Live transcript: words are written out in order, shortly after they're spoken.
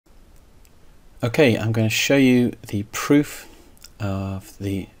Okay, I'm going to show you the proof of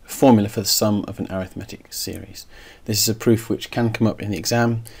the formula for the sum of an arithmetic series. This is a proof which can come up in the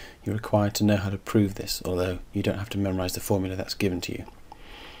exam. You're required to know how to prove this, although you don't have to memorize the formula that's given to you.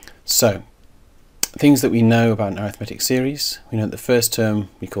 So, things that we know about an arithmetic series: we know that the first term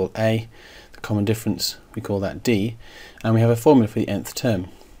we call A, the common difference we call that D, and we have a formula for the nth term,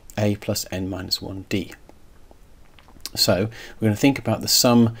 A plus n minus 1D. So we're going to think about the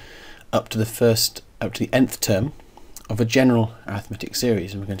sum up to the nth term of a general arithmetic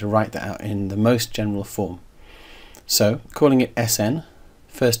series, and we're going to write that out in the most general form. So calling it Sn,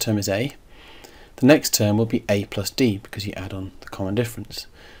 first term is A, the next term will be A plus D because you add on the common difference.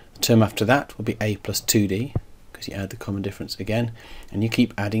 The term after that will be A plus 2D because you add the common difference again, and you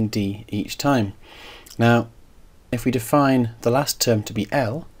keep adding D each time. Now if we define the last term to be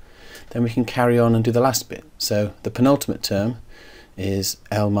L, then we can carry on and do the last bit. So the penultimate term is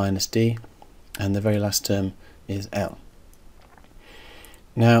L minus D, and the very last term is L.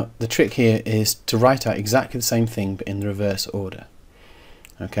 Now the trick here is to write out exactly the same thing but in the reverse order.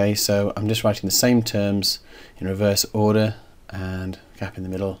 Okay, so I'm just writing the same terms in reverse order and gap in the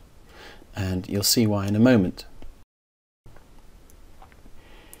middle, and you'll see why in a moment.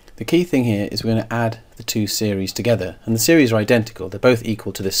 The key thing here is we're going to add the two series together, and the series are identical. They're both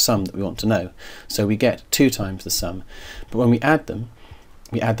equal to this sum that we want to know, so we get 2 times the sum. But when we add them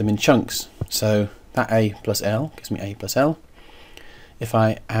in chunks. So that A plus L gives me A plus L. If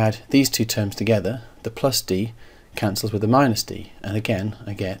I add these two terms together, the plus D cancels with the minus D, and again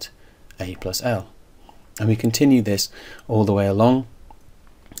I get A plus L. And we continue this all the way along.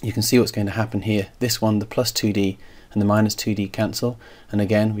 You can see what's going to happen here. This one, the plus 2D and the minus 2D cancel, and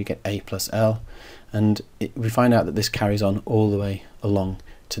again we get A plus L, and we find out that this carries on all the way along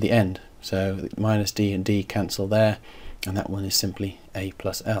to the end. So minus D and D cancel there, and that one is simply A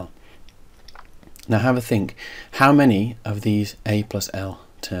plus L. Now have a think, how many of these A plus L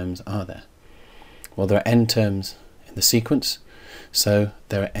terms are there? Well, there are n terms in the sequence, so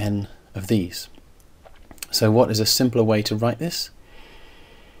there are n of these. So what is a simpler way to write this?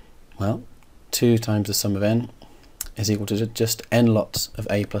 Well, 2 times the sum of n is equal to just n lots of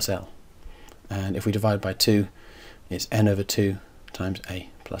A plus L, and if we divide by 2, it's n over 2 times A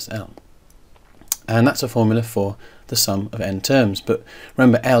plus L. And that's a formula for the sum of n terms, but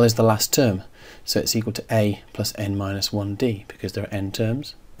remember L is the last term, so it's equal to A plus n minus 1D because there are n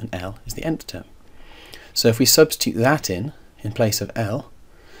terms and L is the nth term. So if we substitute that in place of L,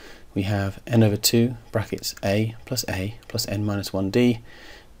 we have n over 2 brackets A plus n minus 1D.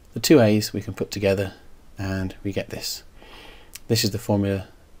 The two A's we can put together and we get this. This is the formula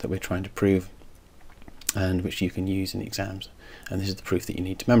that we're trying to prove and which you can use in the exams, and this is the proof that you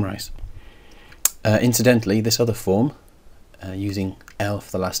need to memorize. Incidentally, this other form, using L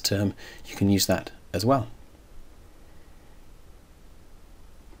for the last term, you can use that as well.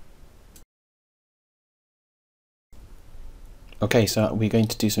 Okay, so we're going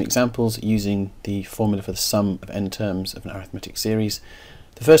to do some examples using the formula for the sum of n terms of an arithmetic series.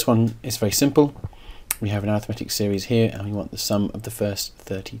 The first one is very simple. We have an arithmetic series here and we want the sum of the first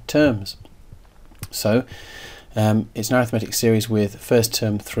 30 terms. So it's an arithmetic series with first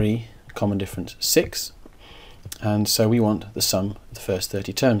term 3, common difference 6, and so we want the sum of the first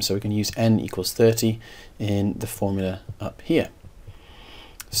 30 terms, so we can use n equals 30 in the formula up here.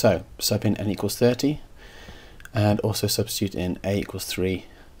 So sub in n equals 30 and also substitute in A equals 3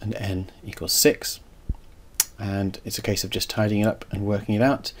 and n equals 6, and it's a case of just tidying it up and working it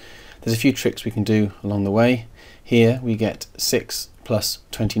out. There's a few tricks we can do along the way. Here we get 6 plus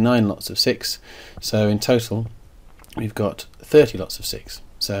 29 lots of 6, so in total we've got 30 lots of 6.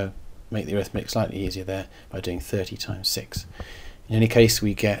 So make the arithmetic slightly easier there by doing 30 times 6. In any case,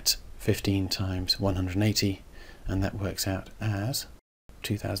 we get 15 times 180, and that works out as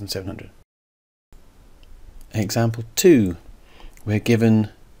 2,700. Example 2, we're given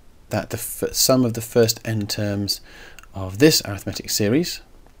that the sum of the first n terms of this arithmetic series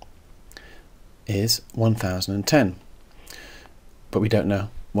is 1010, but we don't know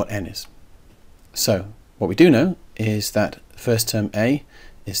what n is. So what we do know is that first term A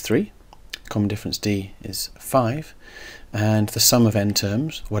is 3, common difference D is 5, and the sum of n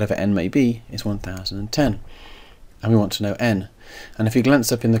terms, whatever n may be, is 1010, and we want to know n. And if you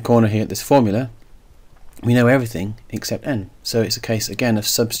glance up in the corner here at this formula, we know everything except n, so it's a case again of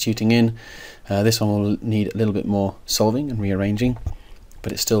substituting in. This one will need a little bit more solving and rearranging,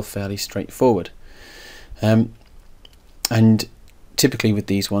 but it's still fairly straightforward. And typically with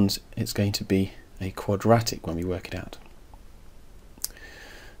these ones it's going to be a quadratic when we work it out.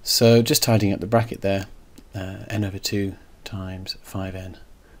 So just tidying up the bracket there, n over 2 times 5n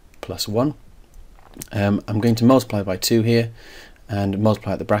plus 1. I'm going to multiply by 2 here and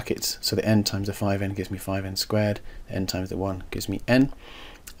multiply at the brackets, so the n times the 5n gives me 5n squared, the n times the 1 gives me n,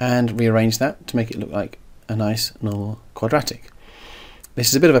 and rearrange that to make it look like a nice normal quadratic. This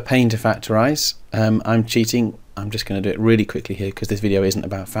is a bit of a pain to factorise. I'm cheating. I'm just going to do it really quickly here because this video isn't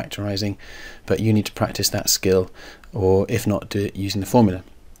about factorising, but you need to practice that skill, or if not, do it using the formula.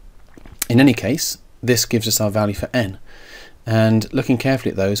 In any case, this gives us our value for n, and looking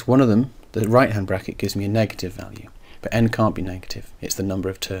carefully at those, one of them, the right hand bracket, gives me a negative value, but n can't be negative, it's the number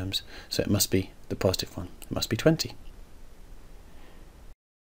of terms, so it must be the positive one, it must be 20.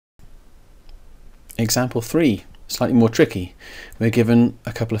 Example 3, slightly more tricky. We're given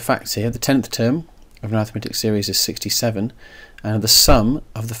a couple of facts here. The 10th term of an arithmetic series is 67, and the sum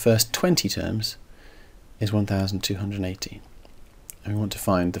of the first 20 terms is 1280. And we want to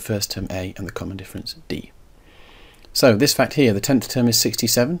find the first term a and the common difference d. So this fact here, the 10th term is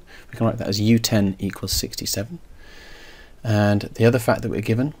 67, we can write that as u10 equals 67. And the other fact that we're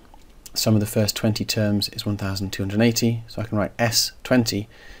given, sum of the first 20 terms is 1280, so I can write s20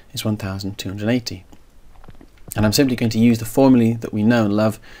 is 1280. And I'm simply going to use the formulae that we know and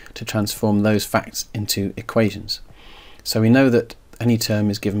love to transform those facts into equations. So we know that any term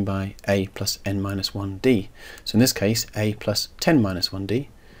is given by a plus n minus 1d. So in this case, a plus 10 minus 1d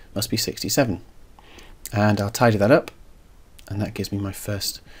must be 67. And I'll tidy that up, and that gives me my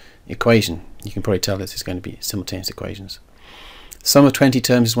first equation. You can probably tell this is going to be simultaneous equations. Sum of 20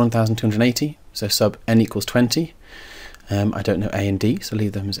 terms is 1280, so sub n equals 20. I don't know a and d, so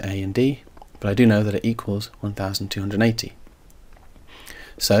leave them as a and d, but I do know that it equals 1280.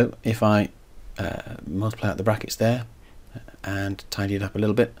 So if I multiply out the brackets there and tidy it up a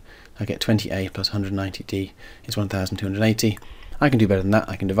little bit, I get 20a plus 190d is 1280. I can do better than that,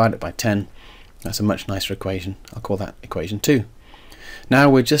 I can divide it by 10. That's a much nicer equation. I'll call that equation 2.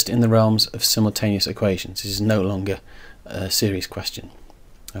 Now we're just in the realms of simultaneous equations. This is no longer a series question.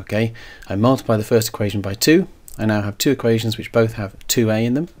 Okay, I multiply the first equation by 2. I now have two equations which both have 2a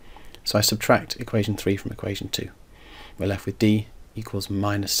in them. So I subtract equation 3 from equation 2. We're left with d equals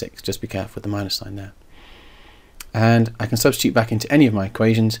minus 6. Just be careful with the minus sign there. And I can substitute back into any of my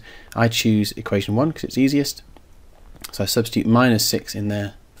equations. I choose equation 1 because it's easiest. So I substitute minus 6 in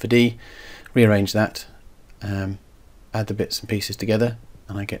there for d. Rearrange that, add the bits and pieces together,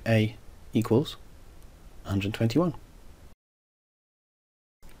 and I get a equals 121.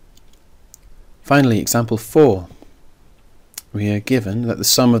 Finally, example 4. We are given that the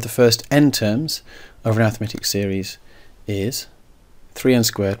sum of the first n terms of an arithmetic series is 3n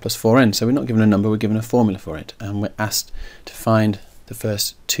squared plus 4n. So we're not given a number, we're given a formula for it, and we're asked to find the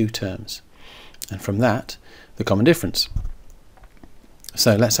first two terms, and from that the common difference.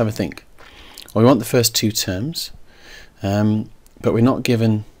 So let's have a think. Well, we want the first two terms, but we're not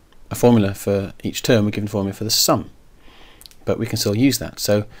given a formula for each term, we're given a formula for the sum. But we can still use that.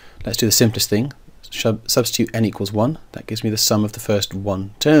 So let's do the simplest thing. Substitute n equals 1. That gives me the sum of the first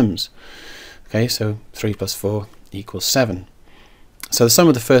 1 terms. Okay, so 3 plus 4 equals 7. So the sum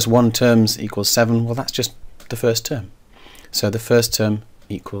of the first 1 terms equals 7. Well, that's just the first term. So the first term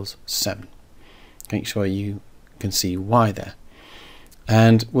equals 7. Make sure you can see y there.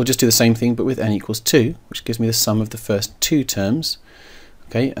 And we'll just do the same thing but with n equals 2, which gives me the sum of the first 2 terms.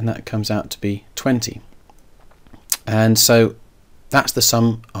 Okay, and that comes out to be 20. And so that's the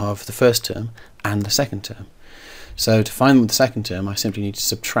sum of the first term and the second term. So to find the second term, I simply need to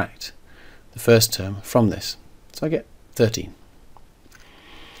subtract the first term from this. So I get 13.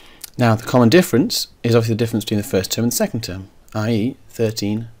 Now the common difference is obviously the difference between the first term and the second term, i.e.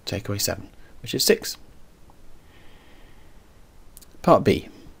 13 take away 7, which is 6. Part B.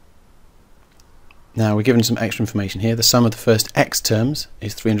 Now we're given some extra information here. The sum of the first x terms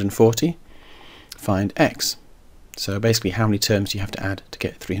is 340. Find x. So basically, how many terms do you have to add to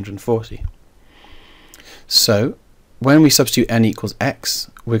get 340? So when we substitute n equals x,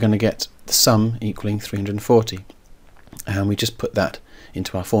 we're going to get the sum equaling 340. And we just put that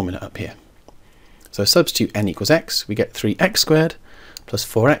into our formula up here. So substitute n equals x, we get 3x squared plus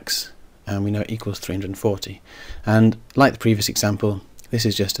 4x, and we know it equals 340. And like the previous example, this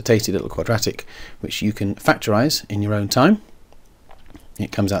is just a tasty little quadratic which you can factorise in your own time.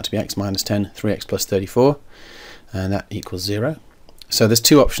 It comes out to be x minus 10, 3x plus 34, and that equals 0. So there's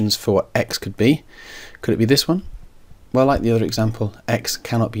two options for what x could be. Could it be this one? Well, like the other example, x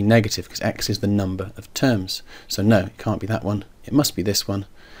cannot be negative because x is the number of terms. So no, it can't be that one. It must be this one.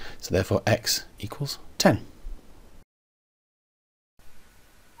 So therefore x equals 10.